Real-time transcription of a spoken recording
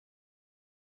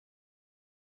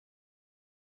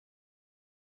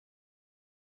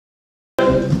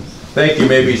Thank you. You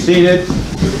may be seated.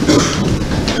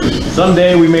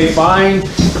 Someday we may find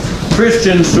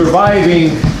Christians surviving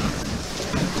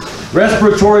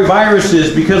respiratory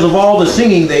viruses because of all the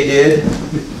singing they did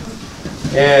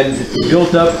and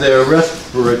built up their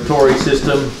respiratory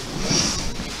system.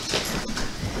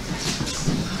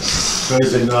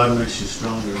 Praising God makes you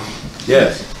stronger.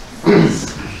 Yes.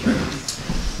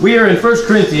 We are in 1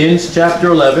 Corinthians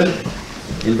chapter 11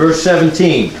 in verse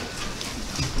 17.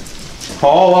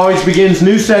 Paul always begins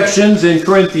new sections in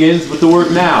Corinthians with the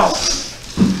word now.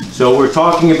 So we're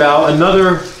talking about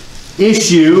another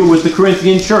issue with the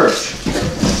Corinthian church.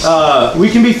 We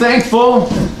can be thankful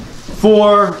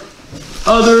for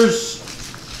others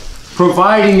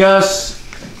providing us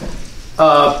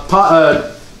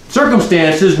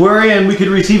circumstances wherein we could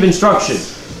receive instruction.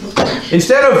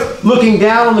 Instead of looking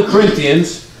down on the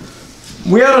Corinthians,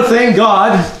 we ought to thank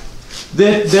God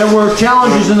that there were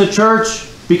challenges in the church,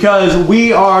 because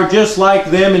we are just like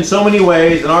them in so many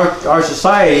ways in our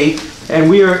society, and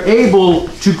we are able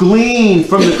to glean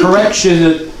from the correction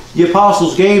that the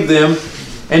apostles gave them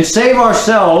and save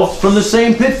ourselves from the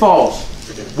same pitfalls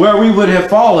where we would have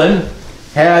fallen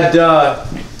had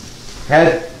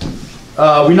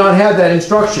we not had that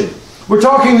instruction. We're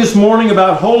talking this morning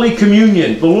about Holy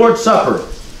Communion, the Lord's Supper,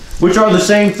 which are the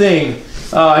same thing.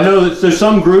 I know that there's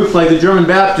some groups like the German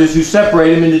Baptists who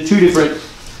separate them into two different.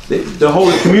 The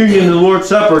Holy Communion and the Lord's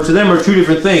Supper, to them, are two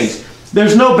different things.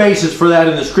 There's no basis for that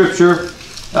in the Scripture.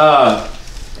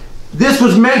 This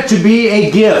was meant to be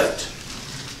a gift.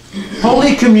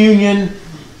 Holy Communion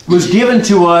was given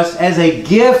to us as a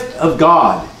gift of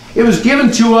God. It was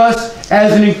given to us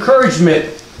as an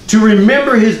encouragement to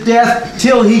remember His death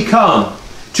till He come,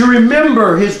 to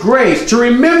remember His grace, to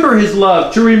remember His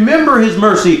love, to remember His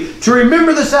mercy, to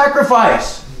remember the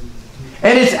sacrifice.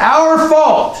 And it's our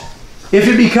fault if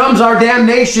it becomes our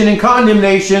damnation and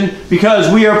condemnation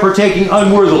because we are partaking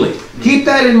unworthily. Keep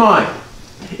that in mind.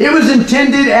 It was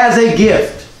intended as a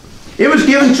gift. It was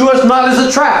given to us not as a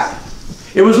trap.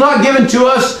 It was not given to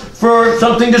us for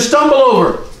something to stumble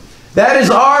over. That is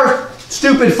our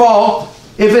stupid fault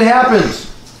if it happens.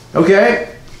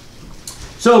 Okay?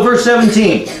 So verse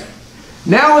 17.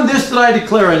 Now in this that I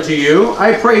declare unto you,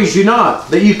 I praise you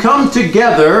not, that you come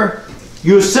together,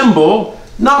 you assemble,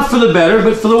 not for the better,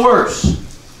 but for the worse.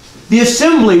 The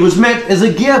assembly was meant as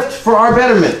a gift for our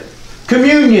betterment.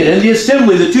 Communion and the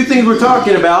assembly, the two things we're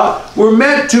talking about, were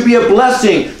meant to be a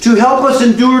blessing, to help us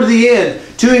endure to the end,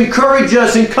 to encourage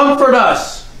us and comfort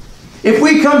us. If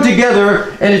we come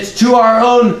together and it's to our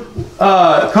own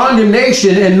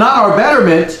condemnation and not our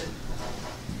betterment,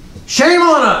 shame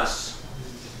on us.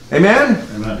 Amen?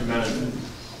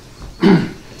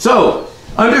 Amen. So,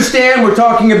 understand we're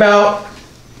talking about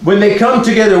when they come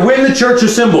together, when the church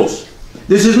assembles.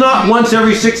 This is not once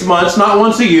every 6 months, not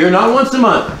once a year, not once a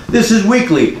month. This is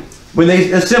weekly when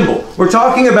they assemble. We're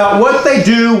talking about what they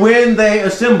do when they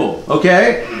assemble,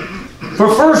 okay?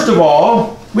 For first of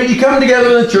all, when you come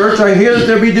together in the church, I hear that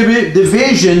there be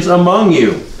divisions among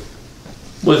you.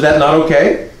 Was that not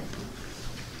okay?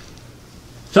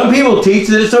 Some people teach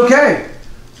that it's okay,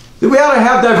 that we ought to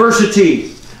have diversity.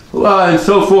 And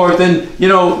so forth, and you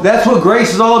know, that's what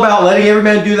grace is all about, letting every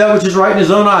man do that which is right in his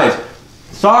own eyes.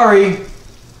 Sorry,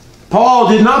 Paul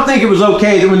did not think it was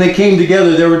okay that when they came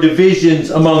together there were divisions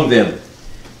among them.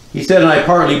 He said, and I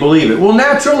partly believe it. Well,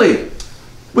 naturally,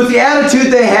 with the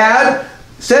attitude they had,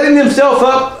 setting themselves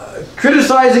up,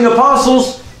 criticizing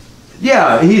apostles,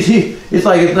 yeah, it's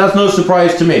like, that's no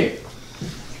surprise to me.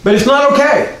 But it's not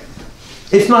okay.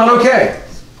 It's not okay.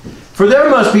 For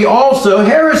there must be also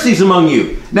heresies among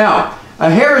you. Now, a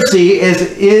heresy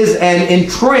is an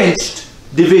entrenched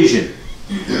division.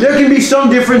 There can be some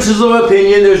differences of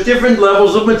opinion. There's different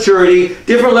levels of maturity,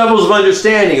 different levels of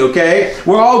understanding, okay?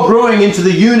 We're all growing into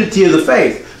the unity of the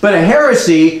faith. But a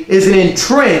heresy is an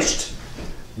entrenched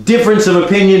difference of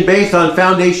opinion based on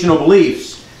foundational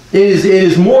beliefs. It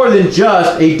is more than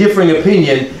just a differing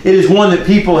opinion. It is one that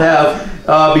people have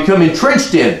become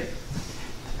entrenched in.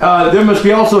 There must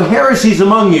be also heresies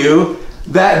among you,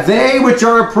 that they which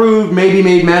are approved may be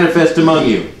made manifest among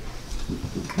you.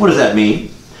 What does that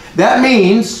mean? That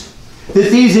means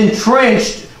that these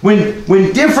entrenched,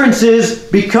 when differences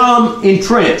become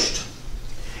entrenched,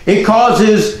 it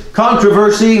causes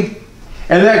controversy,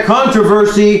 and that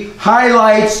controversy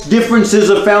highlights differences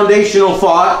of foundational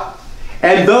thought,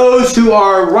 and those who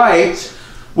are right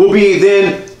will be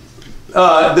then,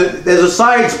 as the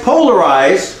sides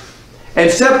polarize and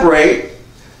separate,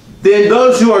 then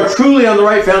those who are truly on the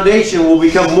right foundation will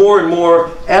become more and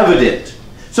more evident.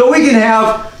 So we can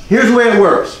have, here's the way it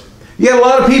works. You have a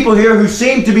lot of people here who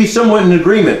seem to be somewhat in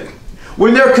agreement.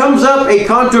 When there comes up a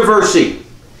controversy,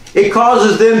 it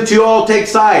causes them to all take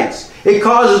sides. It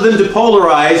causes them to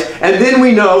polarize, and then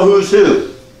we know who's who.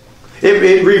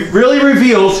 It really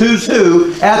reveals who's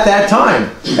who at that time.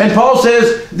 And Paul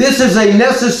says this is a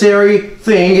necessary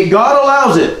thing. God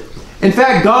allows it. In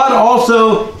fact, God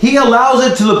also, He allows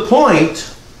it to the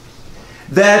point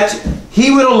that He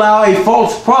would allow a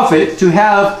false prophet to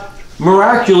have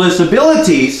miraculous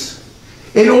abilities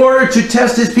in order to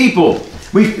test His people.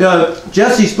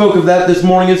 Jesse spoke of that this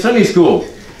morning in Sunday school.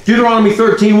 Deuteronomy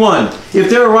 13:1. If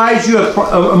there arise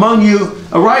among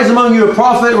you a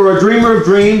prophet or a dreamer of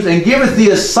dreams, and giveth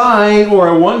thee a sign or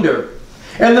a wonder,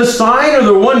 and the sign or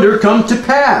the wonder come to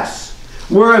pass,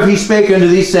 whereof he spake unto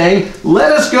thee, saying,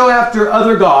 let us go after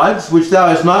other gods, which thou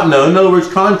hast not known, in other words,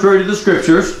 contrary to the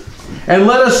Scriptures, and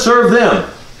let us serve them.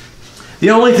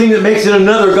 The only thing that makes it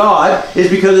another god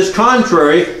is because it's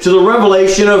contrary to the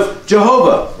revelation of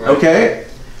Jehovah. Okay?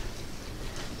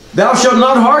 Thou shalt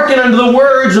not hearken unto the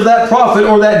words of that prophet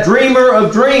or that dreamer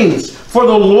of dreams. For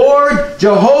the Lord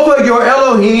Jehovah your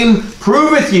Elohim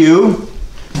proveth you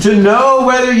to know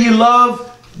whether ye love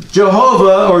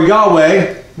Jehovah or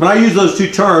Yahweh. When I use those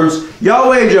two terms,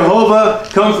 Yahweh and Jehovah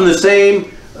come from the same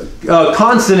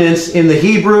consonants in the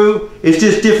Hebrew. It's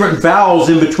just different vowels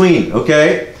in between.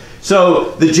 Okay?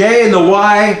 So the J and the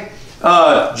Y,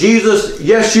 Jesus,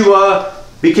 Yeshua,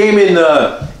 became in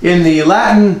the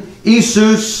Latin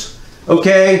Jesus,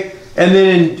 okay, and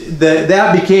then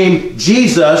that became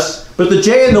Jesus, but the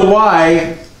J and the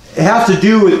Y have to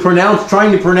do with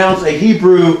trying to pronounce a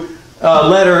Hebrew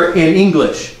letter in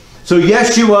English. So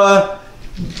Yeshua,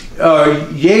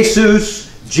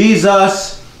 Jesus,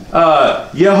 Jesus,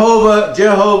 Jehovah,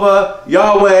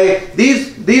 Yahweh,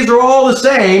 these are all the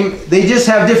same. They just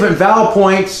have different vowel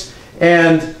points,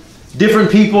 and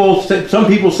different people, some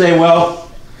people say, well,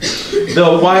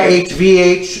 the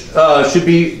YHVH should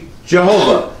be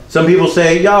Jehovah. Some people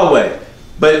say Yahweh.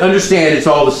 But understand it's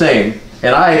all the same.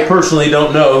 And I personally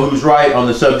don't know who's right on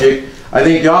the subject. I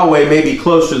think Yahweh may be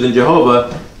closer than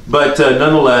Jehovah. But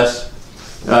nonetheless,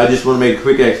 I just want to make a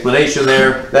quick explanation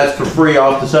there. That's for free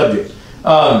off the subject.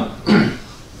 Thou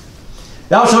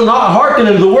shalt not hearken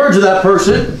unto the words of that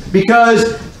person,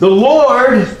 because the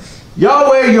Lord,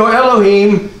 Yahweh your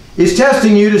Elohim, is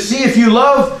testing you to see if you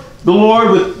love the Lord,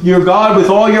 with your God,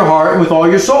 with all your heart and with all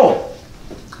your soul.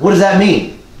 What does that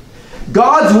mean?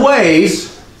 God's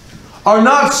ways are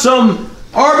not some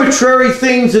arbitrary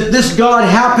things that this God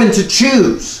happened to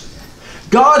choose.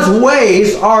 God's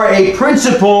ways are a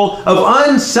principle of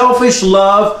unselfish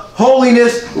love,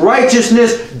 holiness,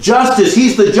 righteousness, justice.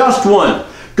 He's the just one.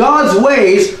 God's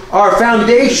ways are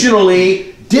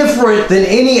foundationally different than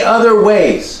any other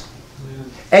ways.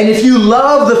 And if you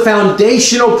love the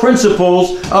foundational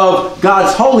principles of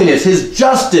God's holiness, His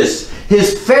justice,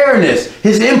 His fairness,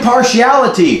 His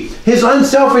impartiality, His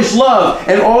unselfish love,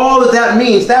 and all that that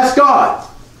means, that's God.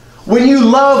 When you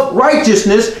love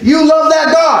righteousness, you love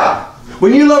that God.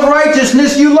 When you love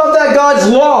righteousness, you love that God's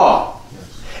law.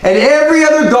 And every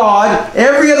other God,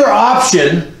 every other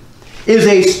option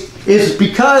is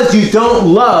because you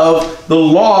don't love the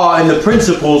law and the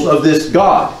principles of this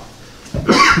God.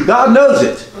 God knows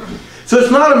it. So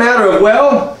it's not a matter of,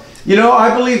 well, you know,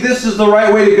 I believe this is the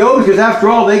right way to go, because after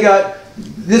all, they got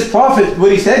this prophet, what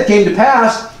he said came to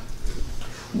pass.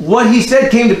 What he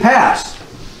said came to pass.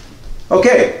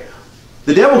 Okay,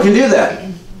 the devil can do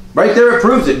that. Right there it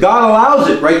proves it. God allows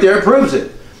it. Right there it proves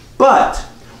it. But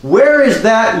where is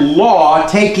that law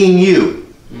taking you?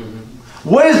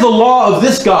 What is the law of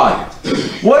this God?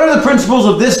 What are the principles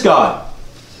of this God?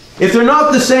 If they're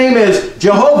not the same as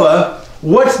Jehovah,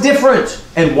 what's different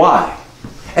and why?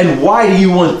 And why do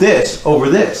you want this over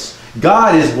this?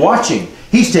 God is watching.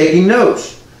 He's taking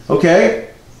notes.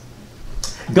 Okay?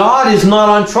 God is not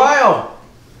on trial.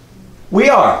 We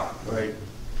are. Right.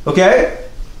 Okay?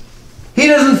 He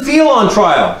doesn't feel on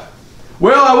trial.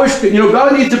 Well, I wish, you know,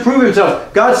 God needs to prove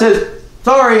Himself. God says,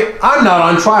 sorry, I'm not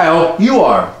on trial. You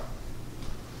are.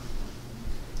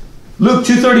 Luke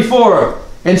 2:34.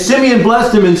 And Simeon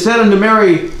blessed him and said unto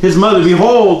Mary his mother,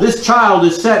 behold, this child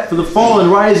is set for the fall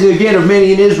and rising again of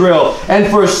many in Israel, and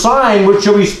for a sign which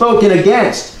shall be spoken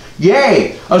against.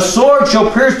 Yea, a sword shall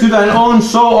pierce through thine own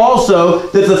soul also,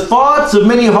 that the thoughts of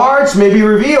many hearts may be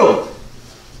revealed.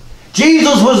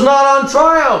 Jesus was not on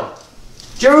trial.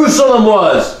 Jerusalem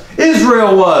was.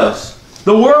 Israel was.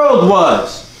 The world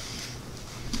was.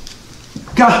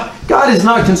 God is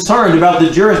not concerned about the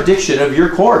jurisdiction of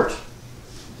your court.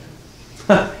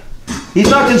 He's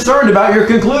not concerned about your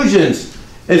conclusions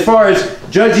as far as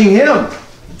judging Him.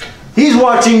 He's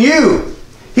watching you.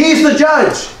 He's the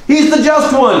judge. He's the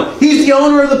just one. He's the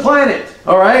owner of the planet.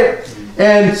 All right?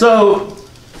 And so,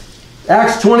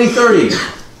 Acts 20:30.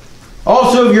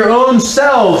 Also of your own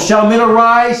selves shall men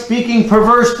arise, speaking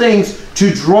perverse things,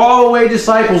 to draw away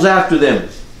disciples after them.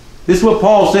 This is what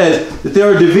Paul says, that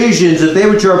there are divisions, that they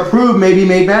which are approved may be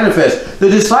made manifest. The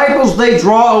disciples they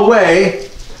draw away,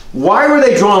 why were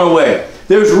they drawn away?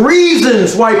 There's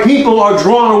reasons why people are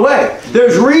drawn away.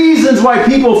 There's reasons why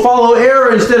people follow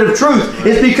error instead of truth.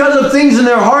 It's because of things in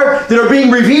their heart that are being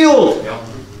revealed.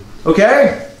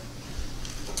 Okay?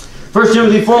 1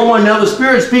 Timothy 4:1, now the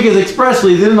Spirit speaketh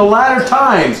expressly that in the latter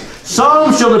times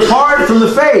some shall depart from the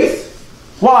faith.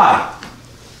 Why?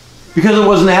 Because it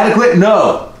wasn't adequate?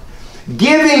 No.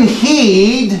 Giving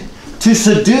heed to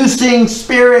seducing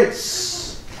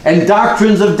spirits and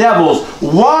doctrines of devils.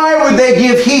 Why would they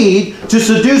give heed to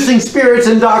seducing spirits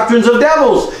and doctrines of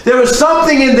devils? There was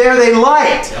something in there they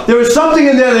liked. There was something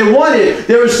in there they wanted.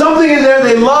 There was something in there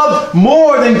they loved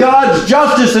more than God's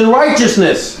justice and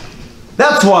righteousness.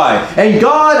 That's why. And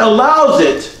God allows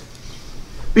it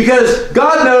because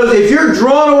God knows if you're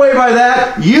drawn away by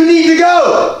that, you need to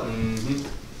go.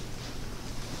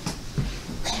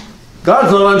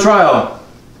 God's not on trial.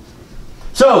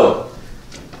 So,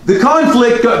 the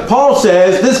conflict, Paul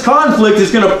says, this conflict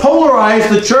is going to polarize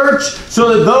the church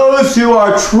so that those who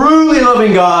are truly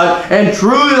loving God and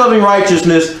truly loving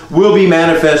righteousness will be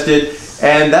manifested.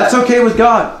 And that's okay with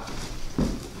God.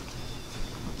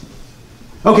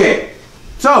 Okay,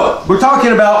 so we're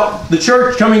talking about the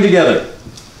church coming together.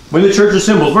 When the church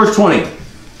assembles. Verse 20.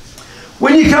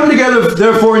 When you come together,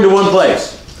 therefore, into one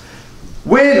place.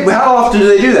 How often do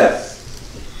they do that?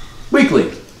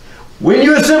 Weekly. When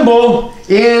you assemble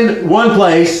in one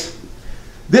place,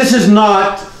 this is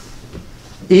not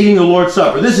eating the Lord's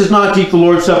Supper. This is not to eat the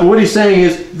Lord's Supper. What he's saying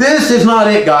is, this is not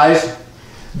it, guys.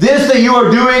 This that you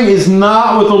are doing is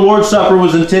not what the Lord's Supper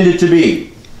was intended to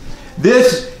be.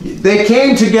 They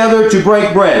came together to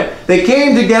break bread. They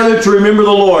came together to remember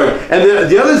the Lord. And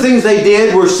the other things they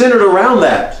did were centered around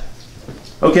that.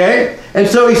 Okay? And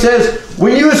so he says,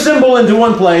 when you assemble into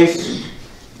one place,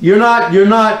 you're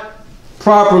not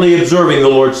properly observing the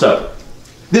Lord's Supper.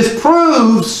 This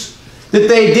proves that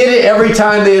they did it every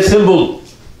time they assembled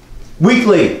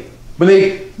weekly. When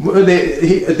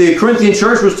the Corinthian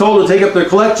church was told to take up their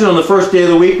collection on the first day of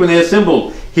the week when they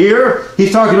assembled. Here,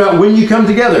 he's talking about when you come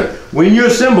together. When you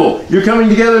assemble, you're coming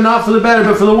together not for the better,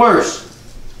 but for the worse.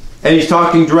 And he's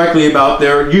talking directly about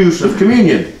their use of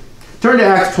communion. Turn to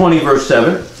Acts 20, verse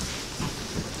 7.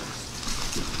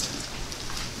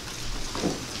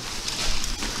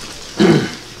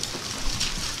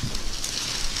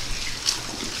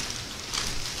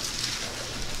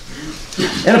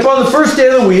 And upon the first day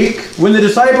of the week, when the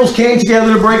disciples came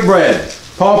together to break bread,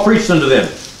 Paul preached unto them.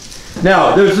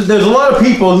 Now, there's a lot of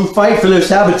people who fight for their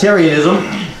Sabbatarianism,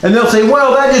 and they'll say,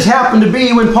 well, that just happened to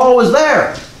be when Paul was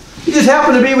there. It just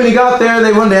happened to be when he got there,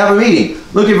 they wanted to have a meeting.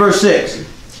 Look at verse 6.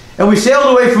 And we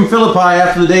sailed away from Philippi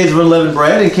after the days of unleavened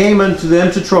bread, and came unto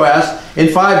them to Troas in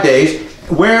 5 days,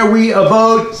 where we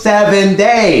abode 7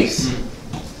 days.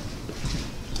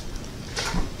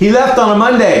 He left on a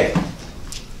Monday.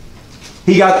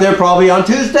 He got there probably on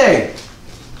Tuesday.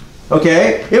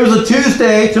 Okay? It was a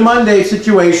Tuesday to Monday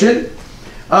situation,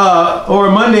 or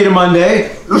a Monday to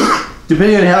Monday,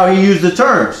 depending on how he used the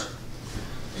terms.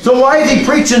 So why is he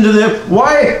preaching to them?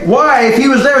 Why, if he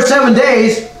was there 7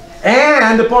 days,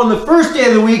 and upon the first day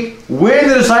of the week, when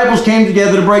the disciples came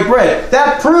together to break bread?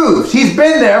 That proves he's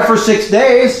been there for 6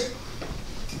 days.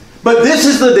 But this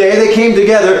is the day they came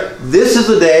together. This is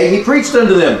the day he preached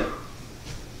unto them.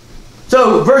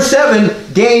 So verse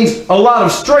 7 gains a lot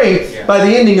of strength by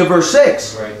the ending of verse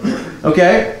 6. Right.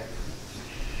 Okay?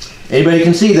 Anybody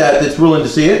can see that that's willing to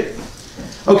see it?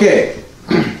 Okay.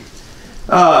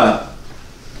 The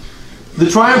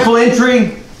triumphal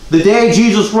entry, the day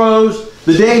Jesus rose,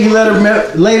 the day he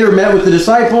later met with the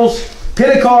disciples,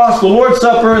 Pentecost, the Lord's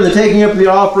Supper, and the taking up of the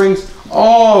offerings,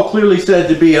 all clearly said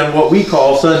to be on what we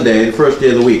call Sunday, the first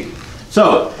day of the week.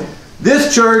 So,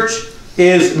 this church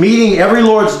is meeting every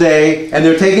Lord's Day, and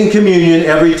they're taking communion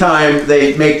every time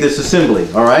they make this assembly.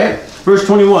 All right? Verse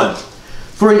 21.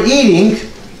 For in eating,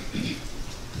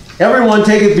 everyone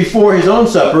taketh before his own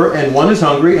supper, and one is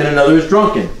hungry, and another is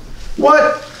drunken.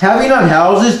 What? Have ye not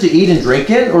houses to eat and drink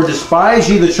in? Or despise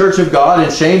ye the church of God,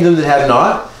 and shame them that have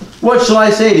not? What shall I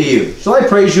say to you? Shall I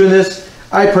praise you in this?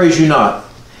 I praise you not.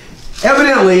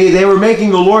 Evidently, they were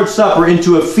making the Lord's Supper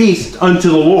into a feast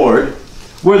unto the Lord,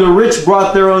 where the rich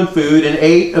brought their own food and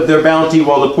ate of their bounty,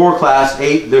 while the poor class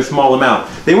ate their small amount.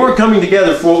 They weren't coming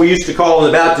together for what we used to call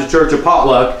in the Baptist church a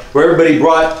potluck, where everybody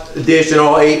brought a dish and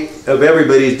all ate of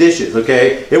everybody's dishes,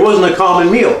 okay? It wasn't a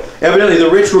common meal. Evidently,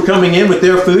 the rich were coming in with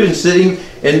their food and sitting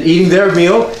and eating their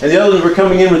meal, and the others were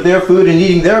coming in with their food and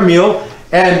eating their meal,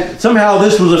 and somehow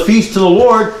this was a feast to the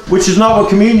Lord, which is not what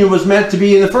communion was meant to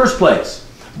be in the first place.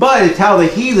 But it's how the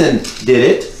heathen did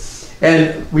it,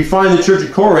 and we find the church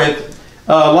at Corinth,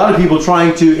 a lot of people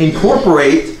trying to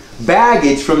incorporate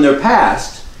baggage from their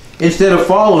past instead of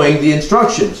following the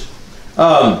instructions.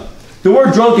 The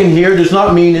word drunken here does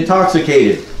not mean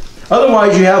intoxicated.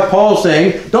 Otherwise, you have Paul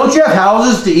saying, don't you have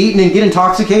houses to eat and get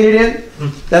intoxicated in?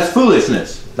 That's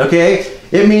foolishness, okay?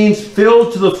 It means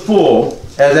filled to the full,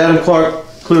 as Adam Clark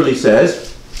clearly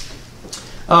says.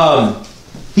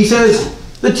 He says,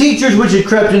 the teachers which had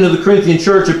crept into the Corinthian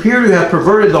church appear to have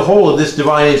perverted the whole of this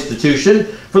divine institution,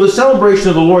 for the celebration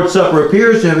of the Lord's Supper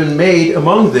appears to have been made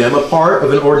among them a part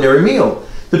of an ordinary meal.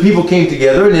 The people came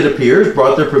together, and it appears,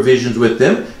 brought their provisions with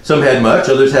them. Some had much,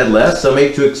 others had less. Some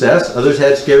ate to excess, others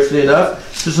had scarcely enough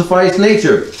to suffice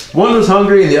nature. One was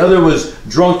hungry, and the other was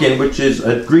drunken, which is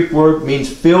a Greek word, means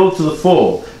filled to the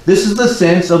full. This is the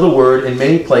sense of the word in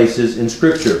many places in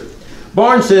Scripture.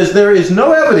 Barnes says, there is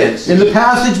no evidence in the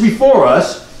passage before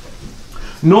us,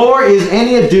 nor is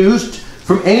any adduced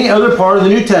from any other part of the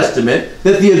New Testament,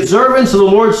 that the observance of the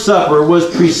Lord's Supper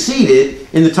was preceded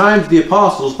in the times of the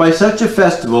apostles by such a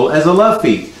festival as a love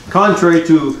feast, contrary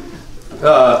to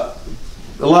a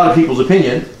lot of people's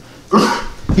opinion.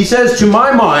 He says, to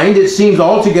my mind, it seems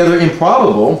altogether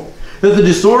improbable that the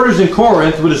disorders in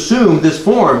Corinth would assume this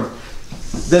form,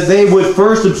 that they would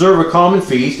first observe a common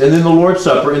feast and then the Lord's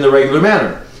Supper in the regular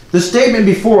manner. The statement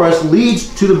before us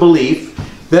leads to the belief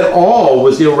that all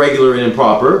was irregular and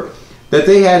improper, that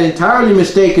they had entirely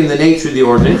mistaken the nature of the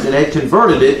ordinance and had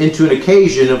converted it into an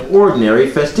occasion of ordinary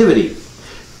festivity.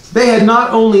 They had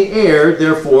not only erred,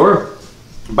 therefore,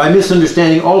 by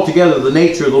misunderstanding altogether the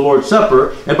nature of the Lord's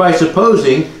Supper, and by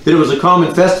supposing that it was a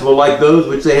common festival like those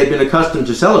which they had been accustomed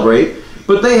to celebrate,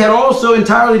 but they had also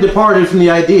entirely departed from the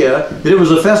idea that it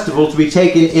was a festival to be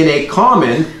taken in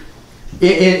common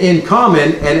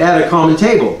and at a common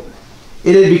table.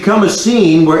 It had become a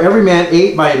scene where every man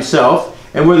ate by himself,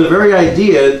 and where the very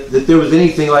idea that there was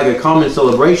anything like a common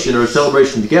celebration or a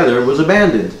celebration together was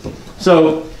abandoned.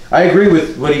 So I agree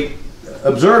with what he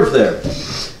observes there.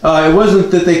 It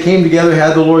wasn't that they came together,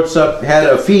 had the Lord's Supper, had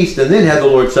a feast, and then had the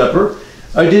Lord's Supper.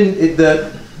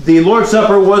 The Lord's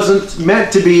Supper wasn't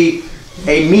meant to be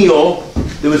a meal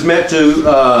that was meant to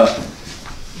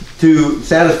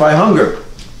satisfy hunger.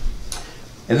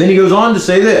 And then he goes on to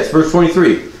say this, verse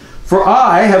 23. For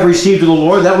I have received of the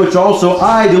Lord that which also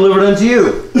I delivered unto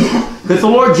you, that the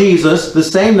Lord Jesus, the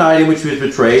same night in which he was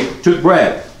betrayed, took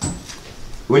bread.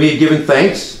 When he had given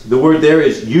thanks, the word there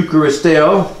is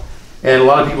Eucharisteo, and a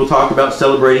lot of people talk about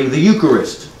celebrating the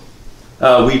Eucharist.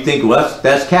 We think, well,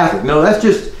 that's Catholic. No,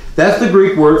 that's the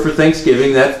Greek word for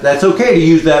Thanksgiving. That's okay to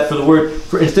use that for the word,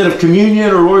 instead of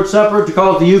communion or Lord's Supper, to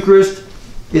call it the Eucharist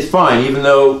is fine, even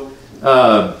though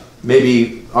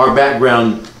maybe our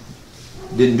background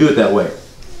didn't do it that way.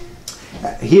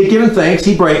 He had given thanks,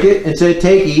 he brake it, and said,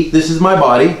 take, eat, this is my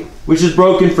body, which is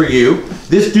broken for you.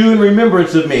 This do in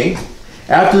remembrance of me.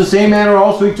 After the same manner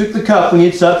also he took the cup when he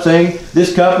had supped, saying,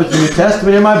 this cup is the New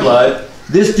Testament in my blood.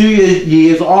 This do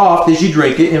ye as oft as ye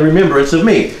drink it in remembrance of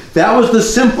me. That was the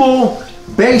simple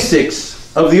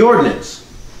basics of the ordinance.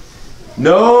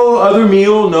 No other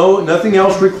meal, nothing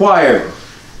else required.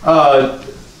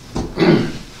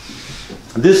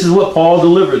 This is what Paul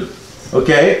delivered.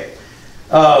 Okay?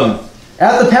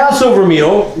 At the Passover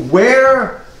meal,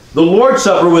 where the Lord's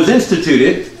Supper was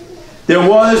instituted, there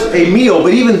was a meal,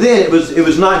 but even then it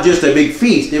was not just a big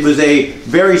feast. It was a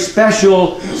very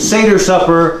special Seder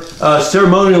supper,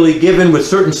 ceremonially given with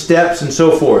certain steps and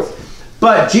so forth.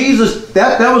 But Jesus,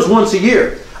 that was once a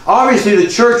year. Obviously the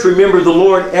church remembered the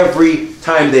Lord every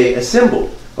time they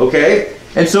assembled. Okay?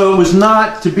 And so it was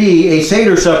not to be a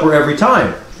Seder supper every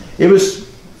time. It was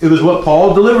what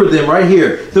Paul delivered them right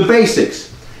here. The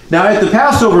basics. Now at the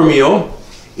Passover meal,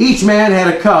 each man had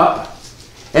a cup,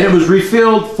 and it was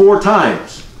refilled 4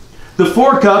 times. The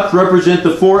 4 cups represent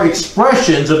the 4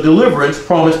 expressions of deliverance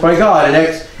promised by God in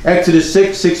Exodus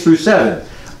 6 through 7.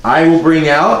 I will bring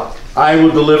out, I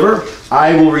will deliver,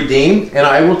 I will redeem, and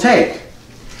I will take.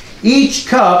 Each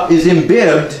cup is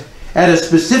imbibed at a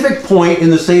specific point in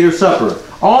the Seder supper,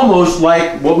 almost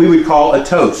like what we would call a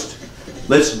toast.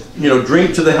 Let's,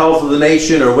 drink to the health of the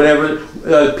nation or whatever.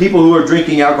 People who are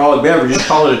drinking alcoholic beverages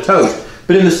call it a toast.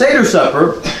 But in the Seder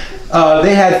supper,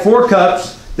 they had 4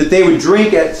 cups that they would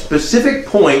drink at specific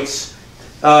points.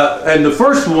 And the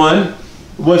first one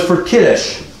was for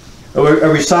Kiddush, a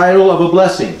recital of a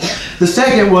blessing. The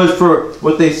second was for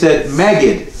what they said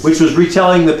Magid, which was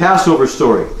retelling the Passover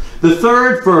story. The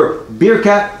third for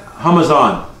Birkat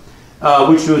Hamazon,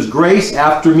 which was grace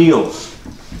after meals.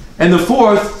 And the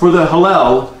fourth for the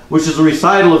Hallel, which is a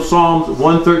recital of Psalms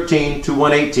 113 to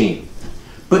 118.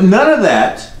 But none of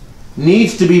that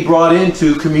needs to be brought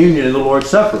into communion in the Lord's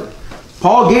Supper.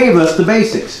 Paul gave us the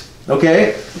basics,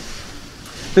 okay?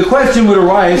 The question would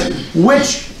arise,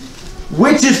 which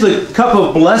is the cup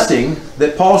of blessing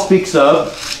that Paul speaks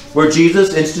of where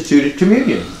Jesus instituted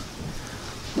communion?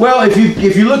 Well,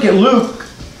 if you look at Luke,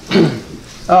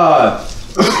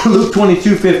 Luke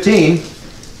 22:15,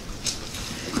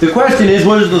 the question is,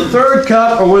 what is the third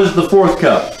cup or what is the fourth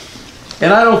cup?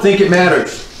 And I don't think it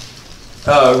matters,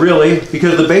 really,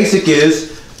 because the basic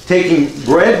is taking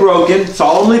bread broken,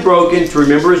 solemnly broken to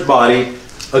remember his body,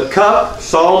 a cup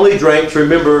solemnly drank to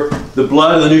remember the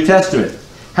blood of the New Testament.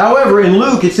 However, in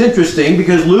Luke, it's interesting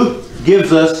because Luke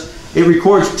gives us, it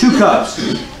records 2 cups.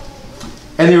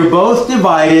 And they were both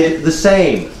divided the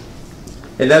same.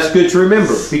 And that's good to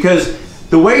remember because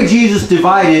the way Jesus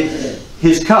divided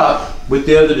his cup with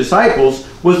the other disciples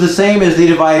was the same as they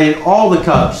divided all the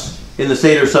cups in the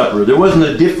Seder supper. There wasn't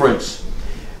a difference.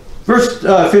 Verse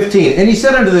 15, and he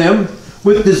said unto them,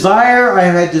 with desire I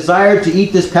have had desired to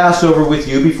eat this Passover with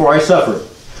you before I suffer.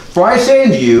 For I say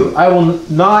unto you, I will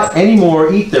not any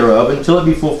more eat thereof until it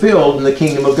be fulfilled in the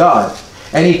kingdom of God.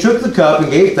 And he took the cup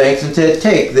and gave thanks and said,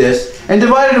 take this, and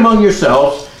divide it among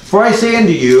yourselves. For I say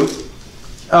unto you,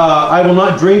 I will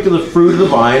not drink of the fruit of the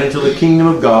vine until the kingdom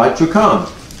of God shall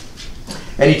come.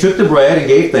 And he took the bread and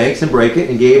gave thanks and brake it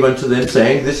and gave unto them,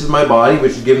 saying, this is my body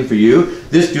which is given for you.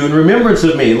 This do in remembrance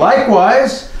of me.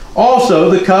 Likewise, also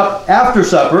the cup after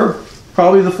supper,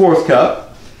 probably the fourth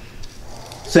cup,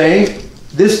 saying,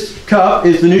 this cup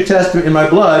is the New Testament in my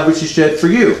blood, which is shed for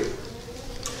you.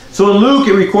 So in Luke,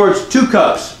 it records 2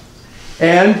 cups,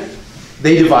 and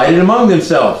they divided among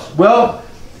themselves. Well,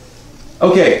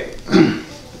 okay.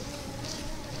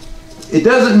 It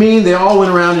doesn't mean they all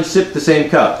went around and sipped the same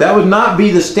cup. That would not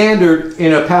be the standard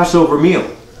in a Passover meal.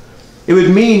 It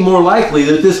would mean more likely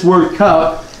that this word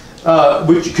cup,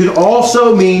 which could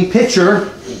also mean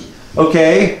pitcher,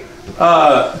 okay,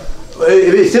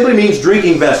 it simply means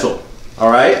drinking vessel, all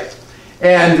right?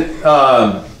 And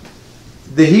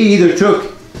he either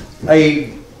took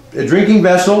a drinking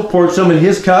vessel, poured some in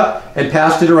his cup, and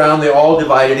passed it around. They all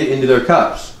divided it into their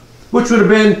cups, which would have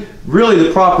been really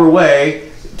the proper way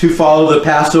to follow the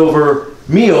Passover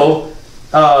meal,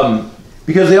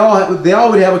 because they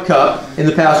all would have a cup in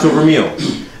the Passover meal.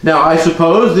 Now, I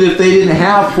suppose that if they didn't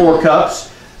have 4 cups,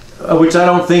 which I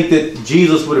don't think that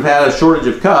Jesus would have had a shortage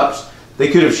of cups, they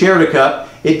could have shared a cup.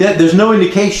 There's no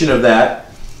indication of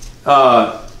that,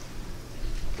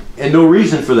 and no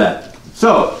reason for that.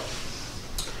 So,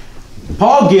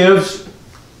 Paul gives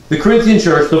the Corinthian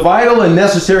church the vital and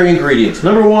necessary ingredients.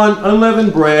 Number 1,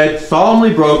 unleavened bread,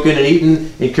 solemnly broken and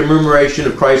eaten in commemoration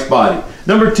of Christ's body.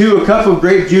 Number 2, a cup of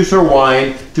grape juice or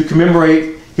wine to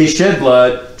commemorate his shed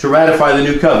blood to ratify the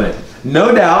new covenant.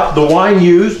 No doubt the wine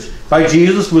used by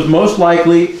Jesus was most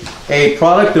likely a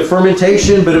product of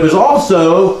fermentation, but it was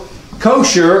also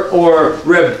kosher or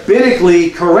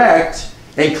rabbinically correct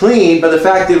and clean by the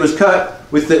fact that it was cut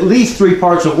with at least 3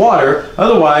 parts of water.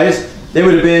 Otherwise, they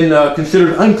would have been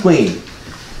considered unclean.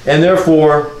 And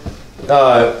therefore,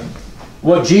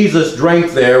 what Jesus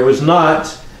drank there was not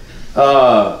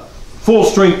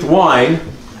full-strength wine,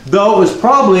 though it was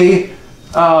probably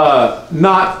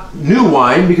not new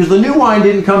wine, because the new wine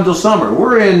didn't come till summer.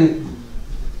 We're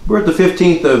at the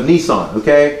 15th of Nisan,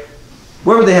 okay?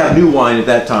 Where would they have new wine at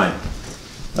that time?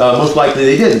 Most likely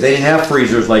they didn't. They didn't have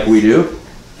freezers like we do.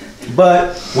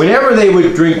 But whenever they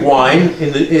would drink wine,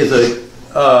 as a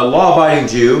law-abiding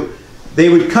Jew, they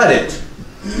would cut it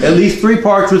at least 3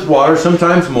 parts with water,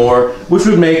 sometimes more, which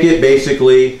would make it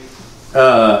basically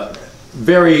the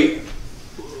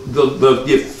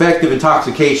effect of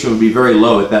intoxication would be very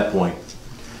low at that point.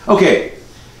 Okay,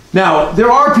 now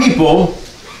there are people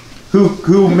who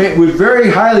would very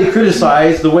highly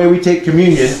criticize the way we take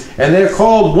communion, and they're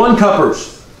called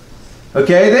one-cuppers.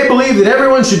 Okay, they believe that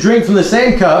everyone should drink from the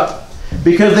same cup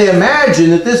because they imagine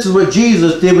that this is what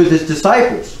Jesus did with his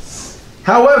disciples.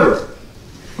 However,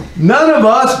 none of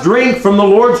us drink from the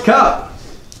Lord's cup,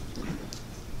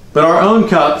 but our own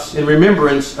cups in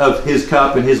remembrance of his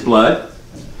cup and his blood.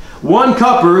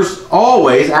 One-cuppers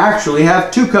always actually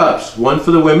have 2 cups, one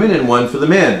for the women and one for the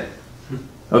men.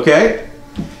 Okay?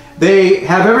 They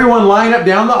have everyone line up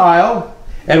down the aisle,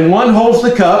 and one holds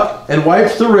the cup and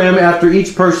wipes the rim after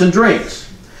each person drinks.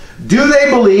 Do they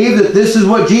believe that this is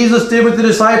what Jesus did with the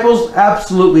disciples?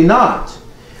 Absolutely not.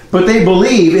 But they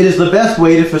believe it is the best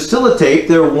way to facilitate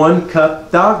their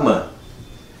one-cup dogma.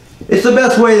 It's the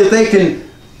best way that they can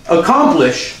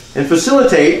accomplish and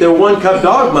facilitate their one-cup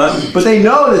dogma, but they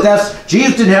know that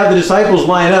Jesus didn't have the disciples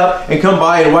line up and come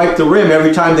by and wipe the rim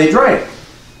every time they drank.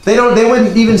 They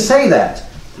wouldn't even say that.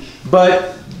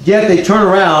 But yet they turn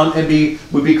around and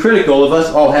would be critical of us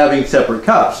all having separate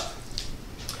cups.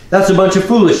 That's a bunch of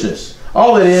foolishness.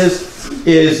 All it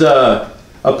is a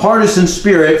partisan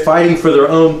spirit fighting for their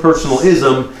own personal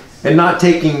ism and not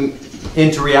taking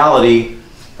into reality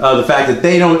the fact that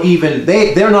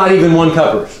they're not even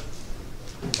one-cuppers.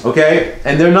 Okay?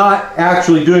 And they're not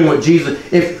actually doing what Jesus...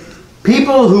 If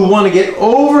people who want to get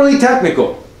overly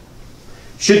technical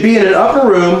should be in an upper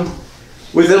room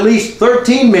with at least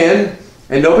 13 men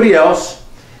and nobody else,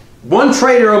 one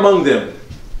traitor among them,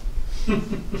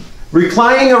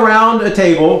 reclining around a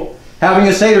table, having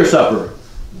a Seder supper.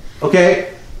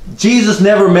 Okay? Jesus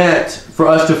never meant for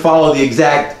us to follow the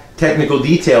exact technical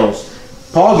details.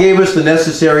 Paul gave us the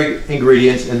necessary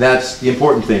ingredients, and that's the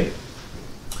important thing.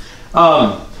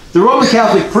 The Roman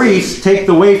Catholic priests take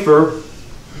the wafer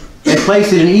and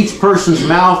place it in each person's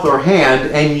mouth or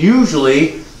hand, and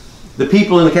usually the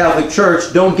people in the Catholic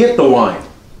Church don't get the wine.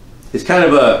 It's kind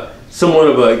of somewhat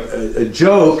of a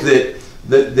joke that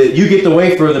you get the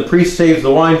wafer and the priest saves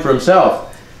the wine for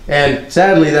himself. And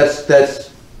sadly,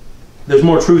 there's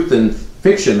more truth than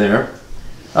fiction there.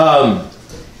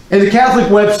 In the Catholic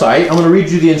website, I'm going to read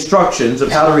you the instructions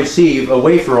of how to receive a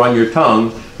wafer on your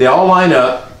tongue. They all line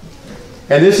up.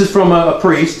 And this is from a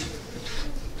priest.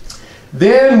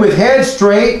 Then, with head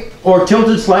straight or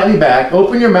tilted slightly back,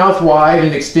 open your mouth wide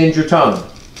and extend your tongue.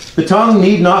 The tongue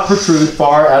need not protrude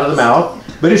far out of the mouth,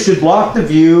 but it should block the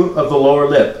view of the lower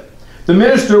lip. The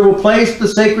minister will place the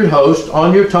sacred host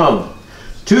on your tongue.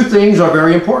 Two things are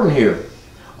very important here.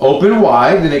 Open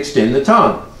wide and extend the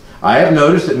tongue. I have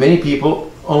noticed that many people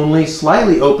only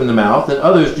slightly open the mouth, and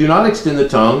others do not extend the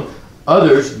tongue.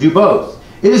 Others do both.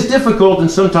 It is difficult and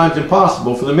sometimes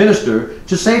impossible for the minister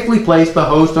to safely place the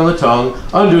host on the tongue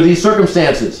under these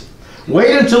circumstances.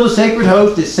 Wait until the sacred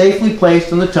host is safely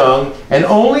placed on the tongue, and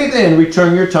only then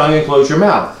return your tongue and close your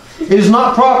mouth. It is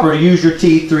not proper to use your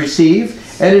teeth to receive,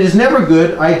 and it is never a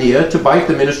good idea to bite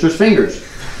the minister's fingers.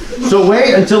 So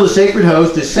wait until the sacred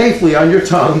host is safely on your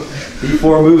tongue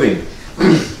before moving.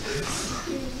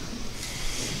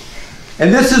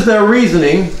 And this is their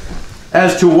reasoning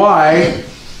as to why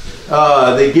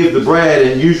they give the bread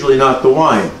and usually not the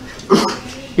wine.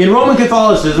 In Roman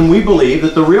Catholicism, we believe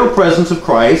that the real presence of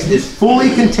Christ is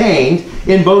fully contained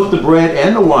in both the bread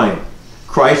and the wine,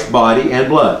 Christ's body and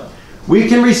blood. We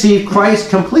can receive Christ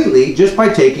completely just by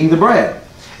taking the bread.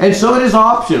 And so it is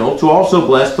optional to also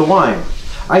bless the wine.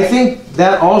 I think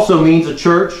that also means a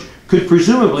church could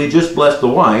presumably just bless the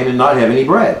wine and not have any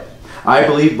bread. I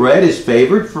believe bread is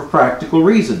favored for practical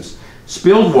reasons.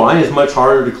 Spilled wine is much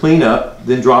harder to clean up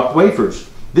than dropped wafers.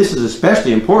 This is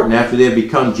especially important after they have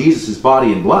become Jesus'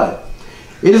 body and blood.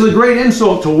 It is a great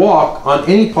insult to walk on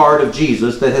any part of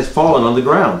Jesus that has fallen on the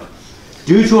ground.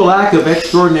 Due to a lack of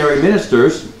extraordinary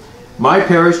ministers, my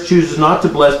parish chooses not to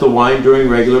bless the wine during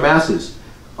regular masses.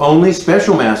 Only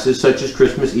special masses such as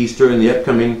Christmas, Easter, and the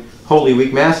upcoming Holy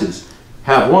Week masses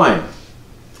have wine.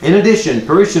 In addition,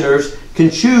 parishioners can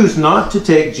choose not to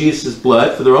take Jesus'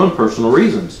 blood for their own personal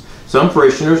reasons. Some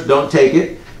parishioners don't take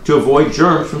it to avoid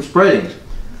germs from spreading.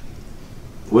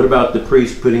 What about the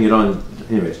priest putting it on?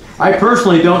 Anyways, I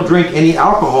personally don't drink any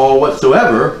alcohol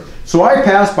whatsoever, so I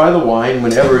pass by the wine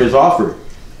whenever it is offered.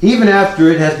 Even after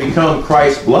it has become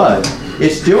Christ's blood,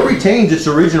 it still retains its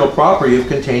original property of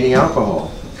containing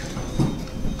alcohol.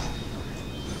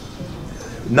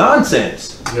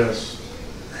 Nonsense. Yes.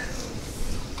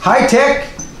 High-tech,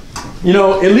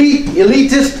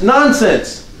 elitist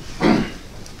nonsense.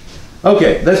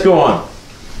 Okay, let's go on.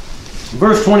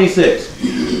 Verse 26.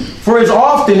 For as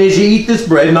often as you eat this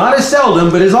bread, not as seldom,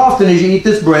 but as often as you eat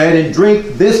this bread and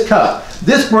drink this cup.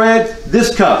 This bread,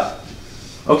 this cup.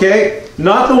 Okay?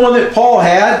 Not the one that Paul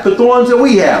had, but the ones that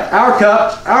we have. Our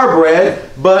cup, our bread,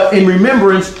 but in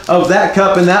remembrance of that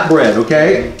cup and that bread.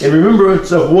 Okay? In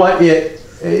remembrance of what it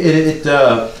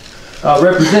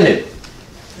represented.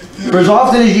 For as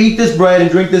often as you eat this bread and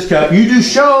drink this cup, you do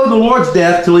show the Lord's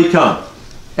death till he come.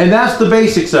 And that's the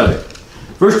basics of it.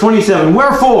 Verse 27,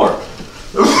 wherefore?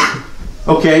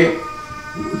 Okay,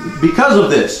 because of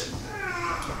this,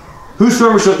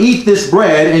 whosoever shall eat this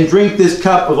bread and drink this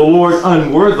cup of the Lord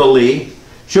unworthily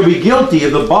shall be guilty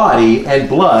of the body and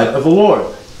blood of the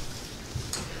Lord.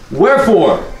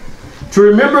 Wherefore, to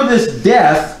remember this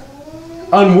death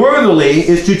unworthily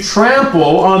is to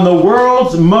trample on the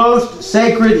world's most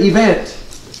sacred event.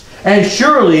 And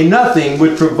surely nothing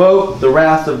would provoke the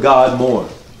wrath of God more.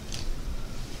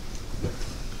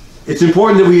 it's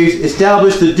important that we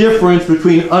establish the difference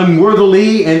between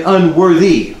unworthily and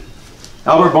unworthy.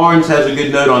 Albert Barnes has a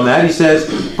good note on that. He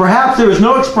says, perhaps there is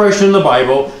no expression in the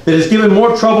Bible that has given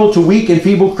more trouble to weak and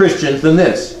feeble Christians than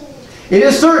this. It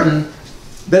is certain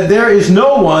that there is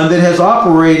no one that has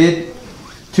operated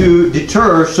to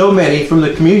deter so many from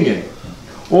the communion,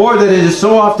 or that it is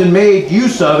so often made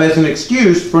use of as an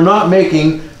excuse for not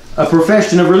making a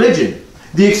profession of religion.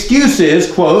 The excuse is,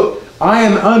 quote, I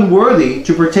am unworthy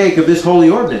to partake of this holy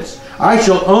ordinance. I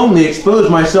shall only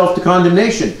expose myself to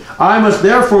condemnation. I must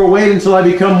therefore wait until I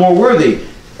become more worthy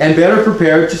and better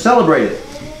prepared to celebrate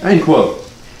it. End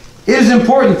quote. It is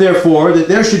important, therefore, that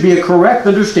there should be a correct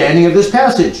understanding of this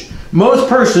passage. Most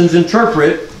persons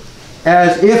interpret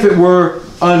as if it were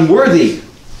unworthy,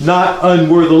 not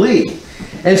unworthily,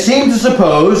 and seem to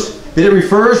suppose that it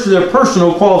refers to their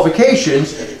personal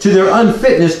qualifications, to their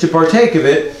unfitness to partake of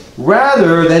it,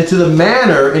 rather than to the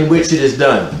manner in which it is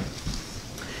done.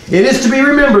 It is to be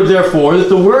remembered, therefore, that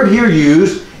the word here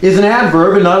used is an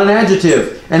adverb and not an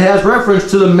adjective, and has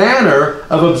reference to the manner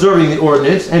of observing the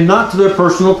ordinance and not to their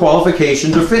personal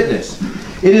qualifications or fitness.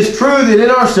 It is true that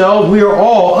in ourselves we are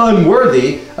all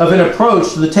unworthy of an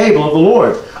approach to the table of the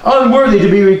Lord, unworthy to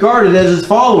be regarded as His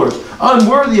followers,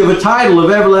 unworthy of a title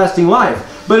of everlasting life.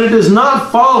 But it does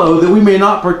not follow that we may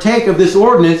not partake of this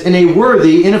ordinance in a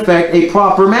worthy, in effect, a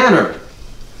proper manner,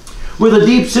 with a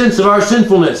deep sense of our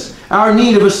sinfulness, our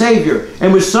need of a Savior,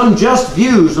 and with some just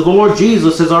views of the Lord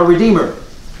Jesus as our Redeemer.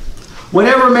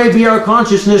 Whatever may be our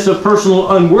consciousness of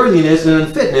personal unworthiness and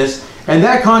unfitness, and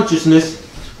that consciousness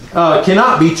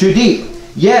cannot be too deep,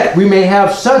 yet we may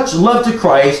have such love to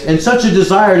Christ and such a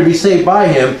desire to be saved by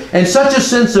Him, and such a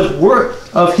sense of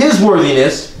His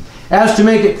worthiness as to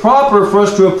make it proper for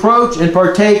us to approach and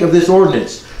partake of this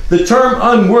ordinance. The term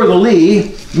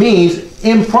unworthily means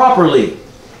improperly,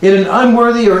 in an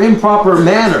unworthy or improper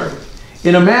manner,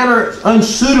 in a manner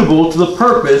unsuitable to the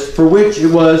purpose for which it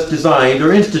was designed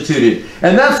or instituted.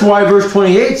 And that's why verse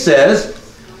 28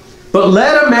 says, but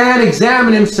let a man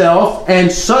examine himself,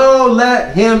 and so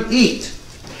let him eat.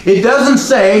 It doesn't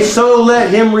say, so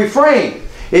let him refrain.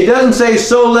 It doesn't say,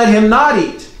 so let him not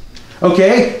eat.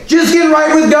 Okay? Just get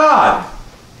right with God.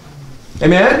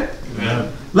 Amen?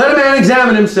 Amen. Let a man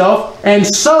examine himself, and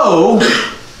so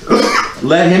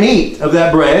let him eat of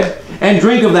that bread and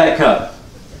drink of that cup.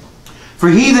 For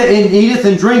he that eateth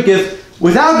and drinketh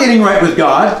without getting right with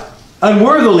God,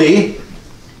 unworthily,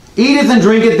 eateth and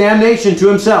drinketh damnation to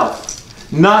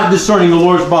himself, not discerning the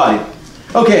Lord's body.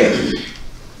 Okay.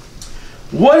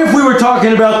 What if we were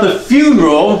talking about the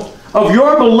funeral of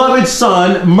your beloved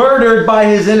son murdered by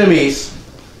his enemies,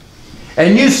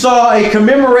 and you saw a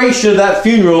commemoration of that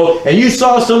funeral, and you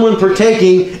saw someone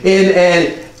partaking in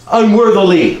an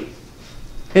unworthily,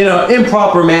 in an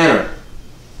improper manner?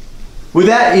 Would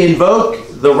that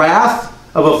invoke the wrath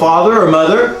of a father or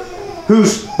mother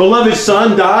whose beloved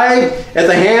son died at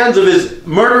the hands of his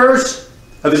murderers,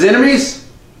 of his enemies?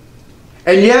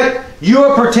 And yet you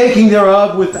are partaking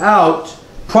thereof without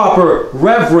proper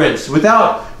reverence,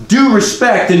 without due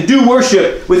respect and due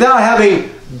worship, without having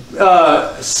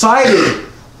cited,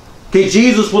 okay,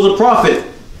 Jesus was a prophet.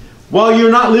 While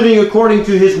you're not living according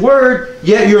to His word,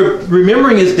 yet you're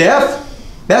remembering His death.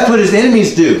 That's what His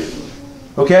enemies do.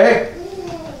 Okay?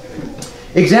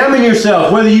 Examine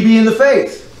yourself whether you be in the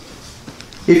faith.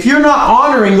 If you're not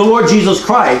honoring the Lord Jesus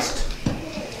Christ,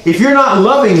 if you're not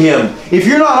loving Him, if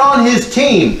you're not on His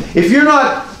team, if you're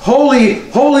not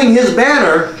holding His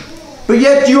banner, but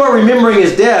yet you are remembering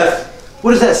His death,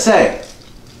 what does that say?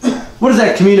 What does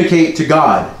that communicate to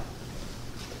God?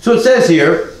 So it says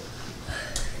here,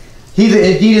 he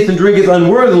that eateth and drinketh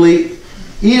unworthily,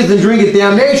 eateth and drinketh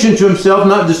damnation to himself,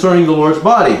 not discerning the Lord's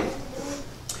body.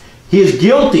 He is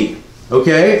guilty,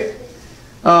 okay?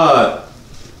 To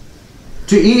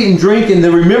eat and drink in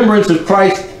the remembrance of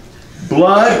Christ's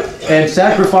blood and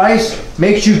sacrifice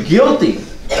makes you guilty.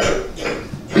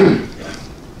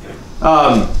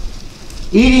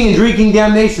 Eating and drinking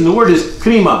damnation, the word is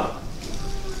krima.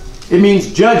 It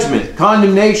means judgment,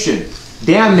 condemnation,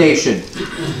 damnation.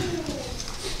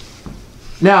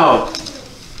 Now,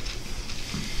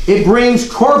 it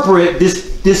brings corporate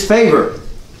disfavor.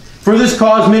 For this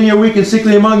cause many are weak and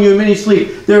sickly among you, and many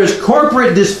sleep. There is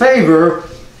corporate disfavor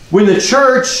when the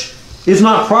church is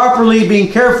not properly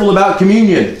being careful about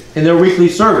communion in their weekly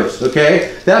service.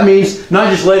 Okay? That means not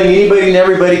just letting anybody and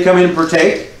everybody come in and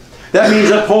partake. That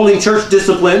means upholding church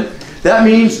discipline. That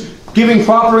means giving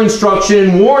proper instruction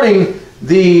and warning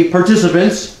the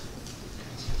participants,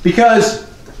 because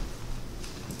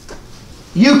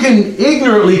you can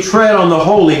ignorantly tread on the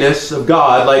holiness of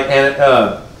God like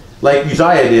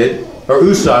Uzzah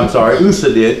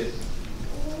did,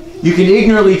 You can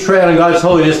ignorantly tread on God's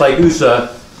holiness like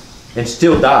Uzzah and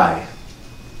still die.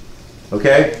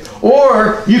 Okay?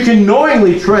 Or you can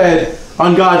knowingly tread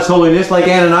on God's holiness like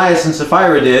Ananias and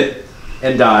Sapphira did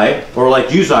and die, or like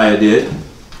Uzziah did.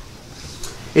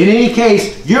 In any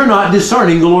case, you're not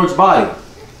discerning the Lord's body.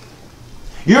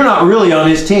 You're not really on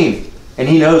His team, and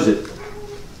He knows it.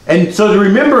 And so to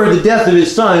remember the death of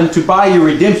His Son to buy your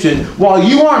redemption, while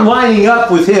you aren't lining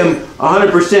up with Him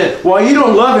 100%, while you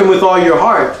don't love Him with all your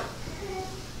heart,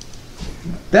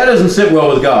 that doesn't sit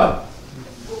well with God.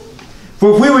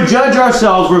 For if we would judge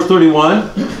ourselves, verse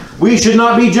 31, we should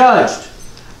not be judged.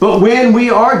 But when we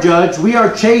are judged, we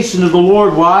are chastened of the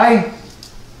Lord. Why?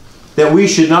 That we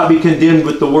should not be condemned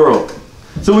with the world.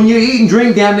 So when you eat and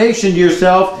drink damnation to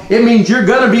yourself, it means you're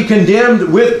going to be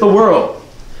condemned with the world.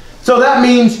 So that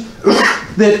means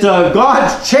that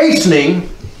God's chastening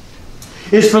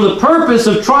is for the purpose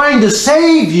of trying to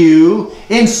save you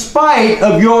in spite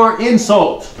of your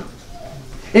insult.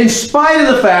 In spite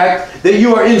of the fact that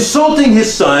you are insulting